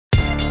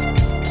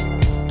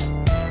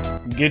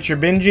Get your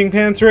binging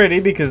pants ready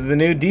because the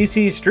new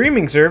DC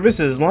streaming service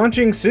is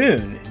launching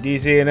soon.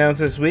 DC announced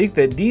this week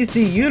that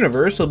DC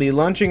Universe will be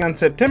launching on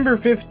September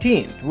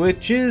 15th,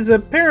 which is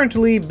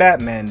apparently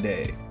Batman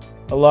Day.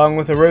 Along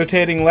with a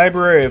rotating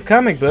library of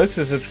comic books,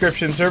 the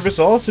subscription service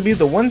will also be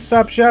the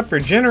one-stop shop for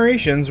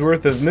generations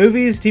worth of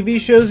movies,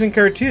 TV shows, and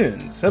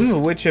cartoons, some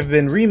of which have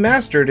been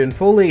remastered in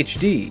full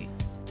HD.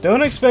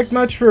 Don't expect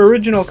much for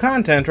original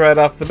content right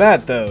off the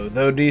bat though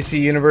DC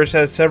Universe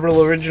has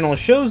several original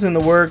shows in the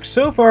works,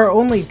 so far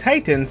only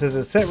Titans has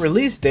a set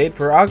release date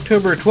for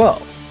October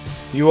 12th.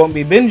 You won't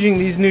be binging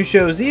these new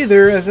shows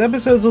either, as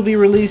episodes will be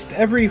released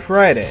every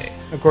Friday.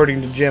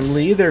 According to Jim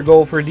Lee, their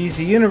goal for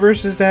DC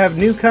Universe is to have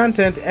new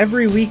content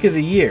every week of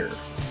the year.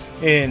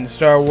 In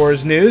Star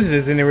Wars news,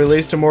 Disney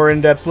released a more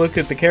in-depth look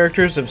at the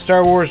characters of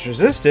Star Wars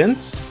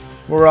Resistance.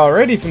 We're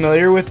already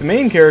familiar with the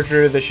main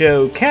character of the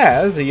show,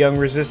 Kaz, a young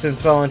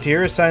Resistance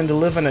volunteer assigned to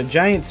live on a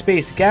giant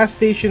space gas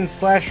station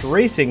 /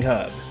 racing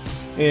hub.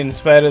 In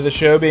spite of the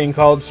show being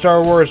called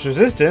Star Wars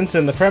Resistance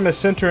and the premise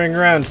centering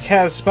around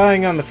Kaz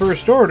spying on the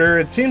First Order,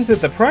 it seems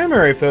that the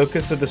primary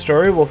focus of the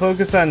story will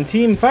focus on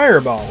Team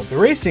Fireball, the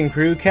racing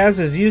crew Kaz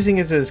is using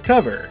as his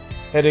cover.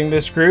 Heading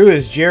this crew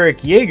is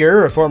Jarek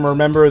Yeager, a former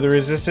member of the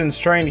Resistance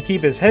trying to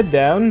keep his head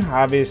down.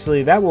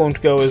 Obviously that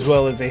won't go as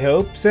well as he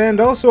hopes. And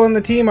also on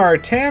the team are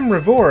Tam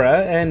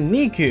Rivora and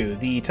Niku,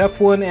 the tough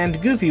one and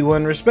goofy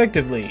one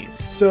respectively.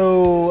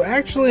 So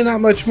actually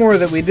not much more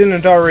that we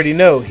didn't already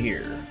know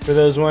here. For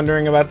those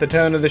wondering about the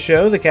tone of the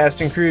show, the cast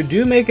and crew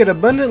do make it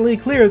abundantly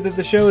clear that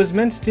the show is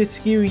meant to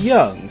skew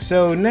young,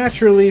 so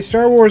naturally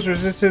Star Wars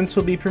Resistance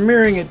will be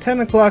premiering at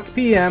 10 o'clock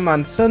p.m.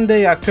 on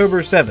Sunday,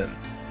 October 7th,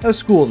 a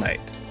school night.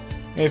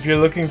 If you're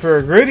looking for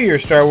a grittier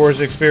Star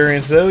Wars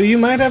experience though, you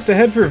might have to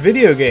head for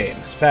video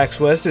games. PAX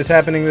West is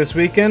happening this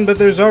weekend, but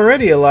there's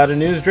already a lot of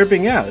news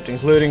dripping out,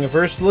 including a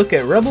first look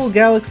at Rebel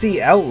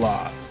Galaxy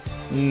Outlaw.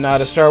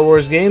 Not a Star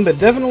Wars game, but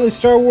definitely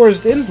Star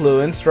Wars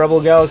influenced, Rebel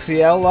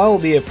Galaxy Outlaw will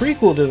be a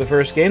prequel to the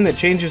first game that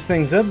changes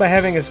things up by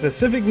having a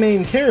specific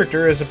main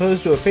character as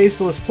opposed to a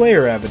faceless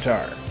player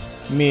avatar.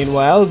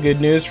 Meanwhile, good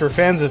news for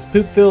fans of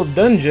poop-filled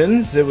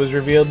dungeons, it was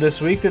revealed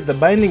this week that The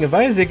Binding of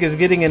Isaac is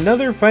getting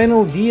another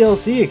final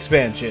DLC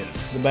expansion.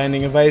 The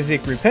Binding of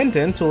Isaac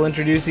Repentance will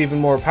introduce even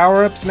more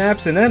power-ups,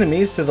 maps, and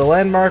enemies to the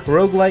landmark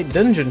roguelite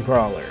dungeon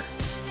crawler.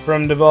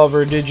 From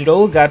Devolver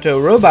Digital,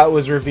 Gato Robo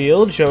was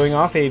revealed, showing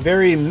off a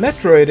very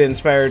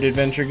Metroid-inspired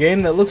adventure game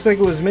that looks like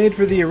it was made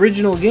for the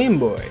original Game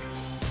Boy.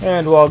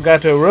 And while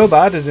Gato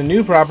Robo is a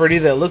new property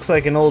that looks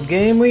like an old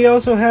game, we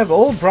also have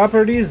old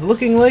properties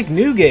looking like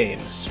new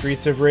games.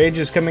 Streets of Rage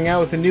is coming out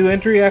with a new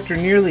entry after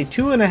nearly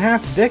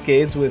 2.5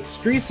 decades with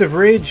Streets of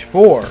Rage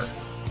 4.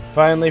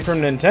 Finally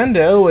from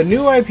Nintendo, a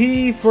new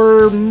IP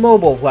for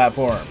mobile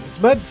platforms,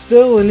 but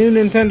still a new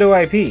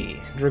Nintendo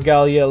IP.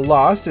 Dragalia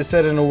Lost is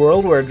set in a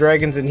world where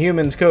dragons and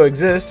humans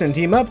coexist and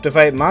team up to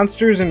fight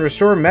monsters and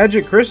restore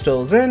magic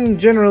crystals, and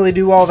generally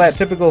do all that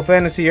typical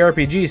fantasy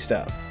RPG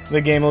stuff. The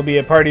game will be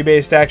a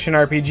party-based action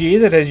RPG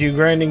that has you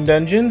grinding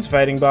dungeons,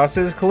 fighting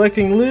bosses,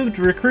 collecting loot,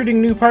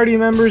 recruiting new party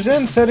members,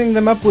 and setting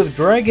them up with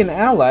dragon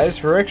allies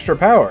for extra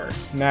power.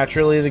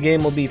 Naturally, the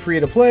game will be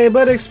free to play,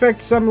 but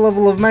expect some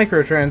level of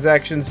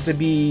microtransactions to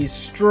be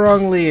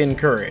strongly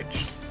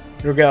encouraged.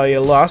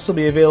 Dragalia Lost will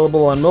be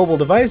available on mobile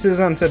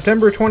devices on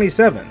September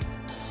 27th.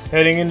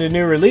 Heading into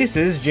new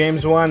releases,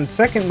 James Wan's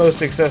second most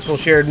successful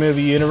shared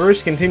movie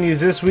universe continues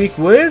this week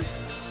with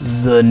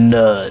The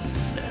Nun.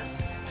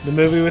 The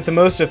movie with the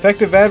most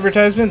effective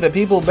advertisement that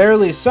people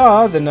barely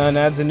saw, The Nun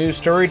adds a new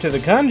story to the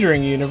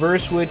Conjuring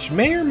universe, which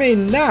may or may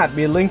not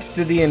be linked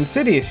to the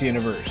Insidious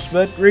universe,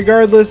 but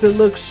regardless, it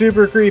looks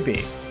super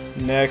creepy.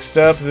 Next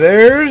up,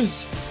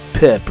 there's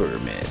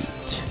Peppermint.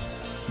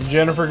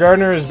 Jennifer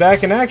Garner is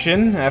back in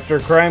action. After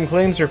crime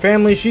claims her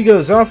family, she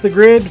goes off the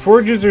grid,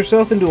 forges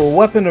herself into a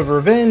weapon of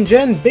revenge,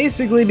 and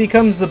basically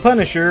becomes the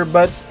Punisher,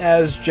 but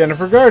as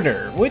Jennifer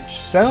Garner, which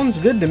sounds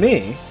good to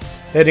me.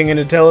 Heading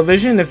into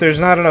television, if there's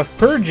not enough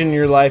Purge in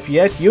your life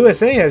yet,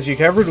 USA has you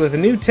covered with a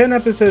new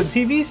 10-episode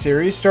TV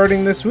series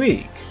starting this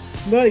week.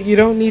 But you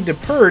don't need to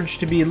purge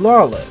to be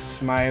lawless.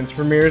 Mayans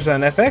premieres on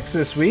FX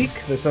this week.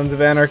 The Sons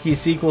of Anarchy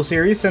sequel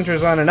series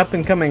centers on an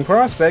up-and-coming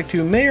prospect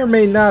who may or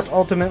may not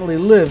ultimately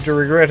live to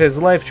regret his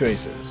life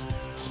choices.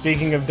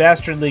 Speaking of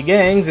dastardly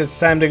gangs, it's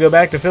time to go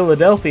back to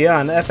Philadelphia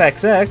on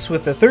FXX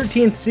with the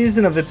 13th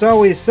season of It's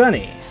Always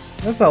Sunny.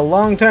 That's a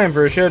long time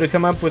for a show to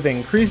come up with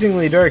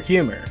increasingly dark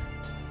humor.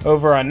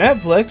 Over on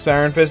Netflix,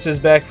 Iron Fist is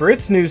back for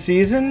its new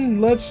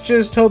season. Let's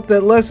just hope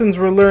that lessons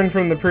were learned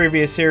from the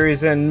previous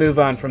series and move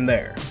on from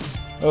there.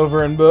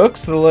 Over in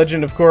books, The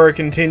Legend of Korra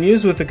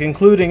continues with the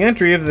concluding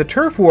entry of the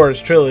Turf Wars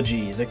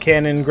trilogy, the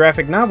canon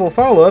graphic novel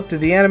follow-up to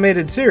the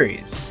animated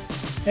series.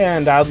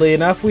 And oddly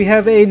enough, we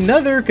have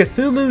another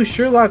Cthulhu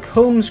Sherlock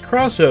Holmes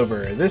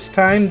crossover, this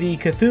time the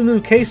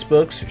Cthulhu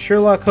Casebooks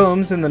Sherlock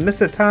Holmes and the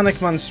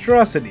Misotynic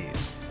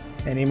Monstrosities.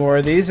 Any more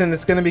of these and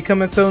it's going to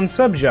become its own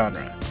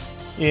subgenre.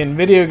 In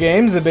video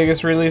games, the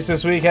biggest release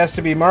this week has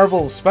to be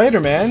Marvel's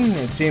Spider-Man.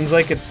 It seems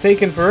like it's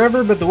taken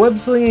forever, but the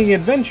web-slinging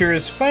adventure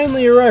is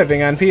finally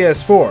arriving on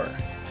PS4.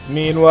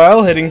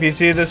 Meanwhile, hitting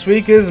PC this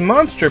week is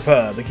Monster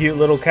Pub, a cute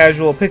little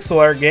casual pixel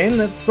art game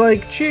that's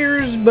like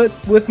Cheers, but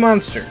with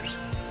monsters.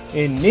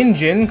 In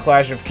Ninjin,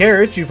 Clash of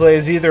Carrots, you play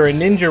as either a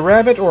ninja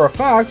rabbit or a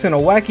fox in a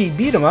wacky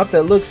beat-em-up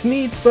that looks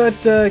neat,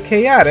 but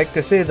chaotic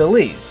to say the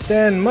least,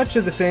 and much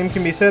of the same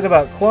can be said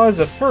about Claws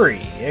of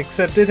Furry,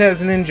 except it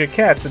has ninja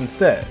cats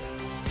instead.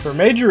 For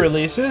major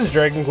releases,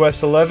 Dragon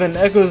Quest XI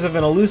Echoes of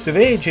an Elusive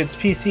Age hits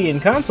PC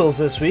and consoles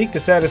this week to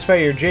satisfy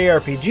your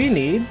JRPG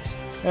needs,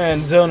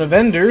 and Zone of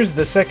Enders,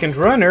 The Second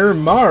Runner,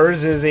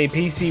 Mars is a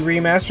PC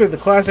remaster of the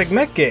classic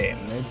mech game.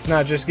 It's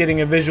not just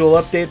getting a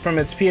visual update from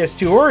its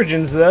PS2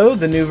 origins though,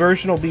 the new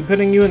version will be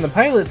putting you in the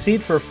pilot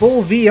seat for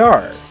full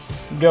VR.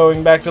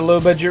 Going back to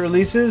low-budget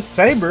releases,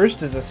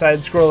 Cyburst is a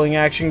side-scrolling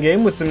action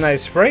game with some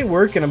nice sprite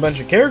work and a bunch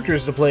of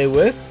characters to play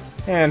with.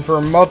 And for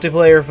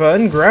multiplayer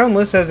fun,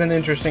 Groundless has an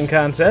interesting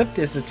concept.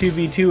 It's a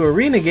 2v2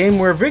 arena game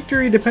where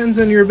victory depends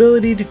on your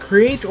ability to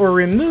create or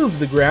remove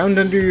the ground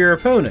under your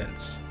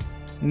opponents.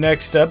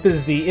 Next up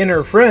is The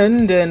Inner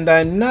Friend, and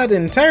I'm not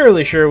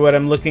entirely sure what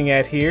I'm looking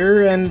at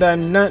here, and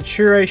I'm not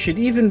sure I should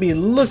even be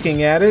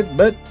looking at it,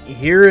 but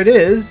here it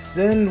is,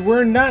 and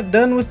we're not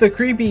done with the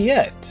creepy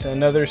yet.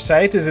 Another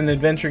Sight is an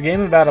adventure game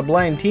about a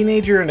blind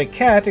teenager and a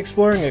cat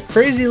exploring a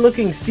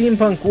crazy-looking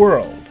steampunk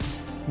world.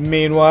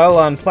 Meanwhile,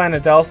 on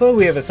Planet Alpha,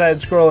 we have a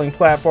side-scrolling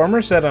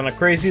platformer set on a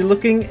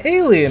crazy-looking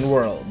alien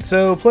world,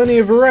 so plenty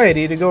of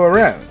variety to go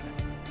around.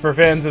 For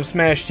fans of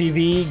Smash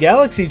TV,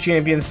 Galaxy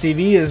Champions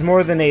TV is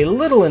more than a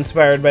little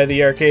inspired by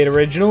the arcade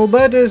original,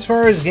 but as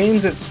far as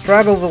games that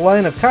straddle the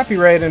line of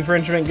copyright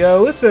infringement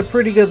go, it's a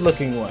pretty good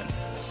looking one.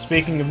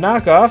 Speaking of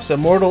knockoffs,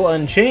 Immortal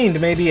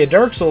Unchained may be a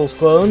Dark Souls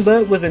clone,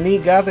 but with a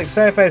neat gothic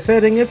sci-fi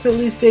setting, it's at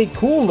least a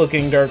cool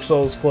looking Dark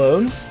Souls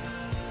clone.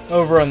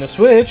 Over on the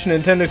Switch,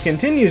 Nintendo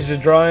continues to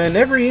draw in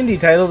every indie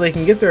title they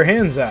can get their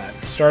hands on,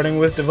 starting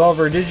with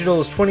Devolver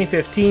Digital's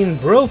 2015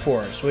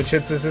 Broforce, which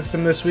hits the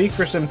system this week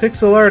for some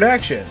pixel art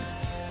action.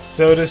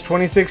 So does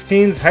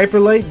 2016's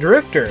Hyperlight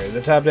Drifter.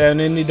 The top-down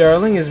indie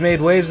darling has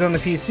made waves on the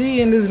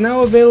PC and is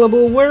now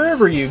available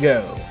wherever you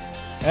go.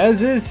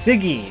 As is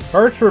Siggy,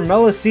 Farts for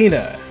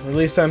Melusina.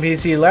 Released on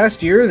PC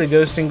last year, the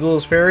Ghost and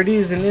Ghouls parody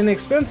is an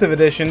inexpensive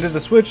addition to the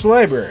Switch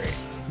library.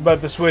 But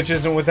the Switch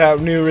isn't without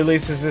new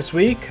releases this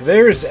week.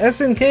 There's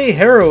SNK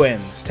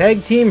Heroines,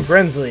 Tag Team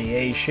Friendly,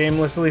 a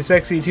shamelessly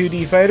sexy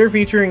 2D fighter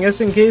featuring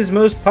SNK's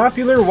most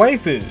popular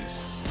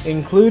waifus,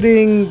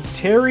 including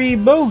Terry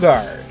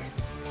Bogard.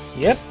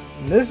 Yep,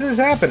 this is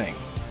happening.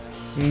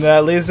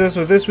 That leaves us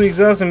with this week's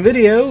awesome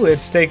video.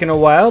 It's taken a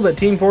while, but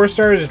Team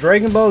 4-Star's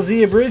Dragon Ball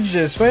Z Abridged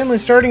is finally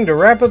starting to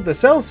wrap up the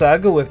Cell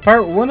Saga with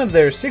part 1 of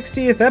their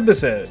 60th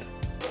episode.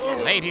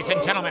 Ladies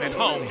and gentlemen at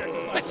home,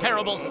 the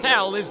terrible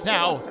Cell is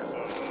now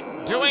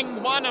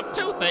doing one of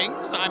two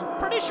things. I'm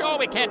pretty sure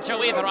we can't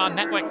show either on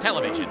network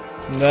television.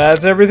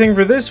 That's everything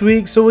for this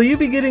week, so will you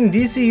be getting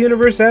DC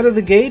Universe out of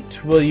the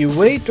gate? Will you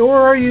wait, or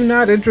are you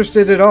not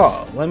interested at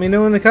all? Let me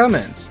know in the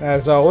comments.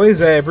 As always,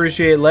 I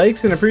appreciate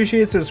likes and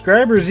appreciate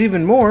subscribers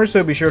even more,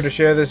 so be sure to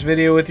share this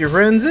video with your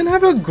friends and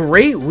have a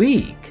great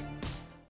week!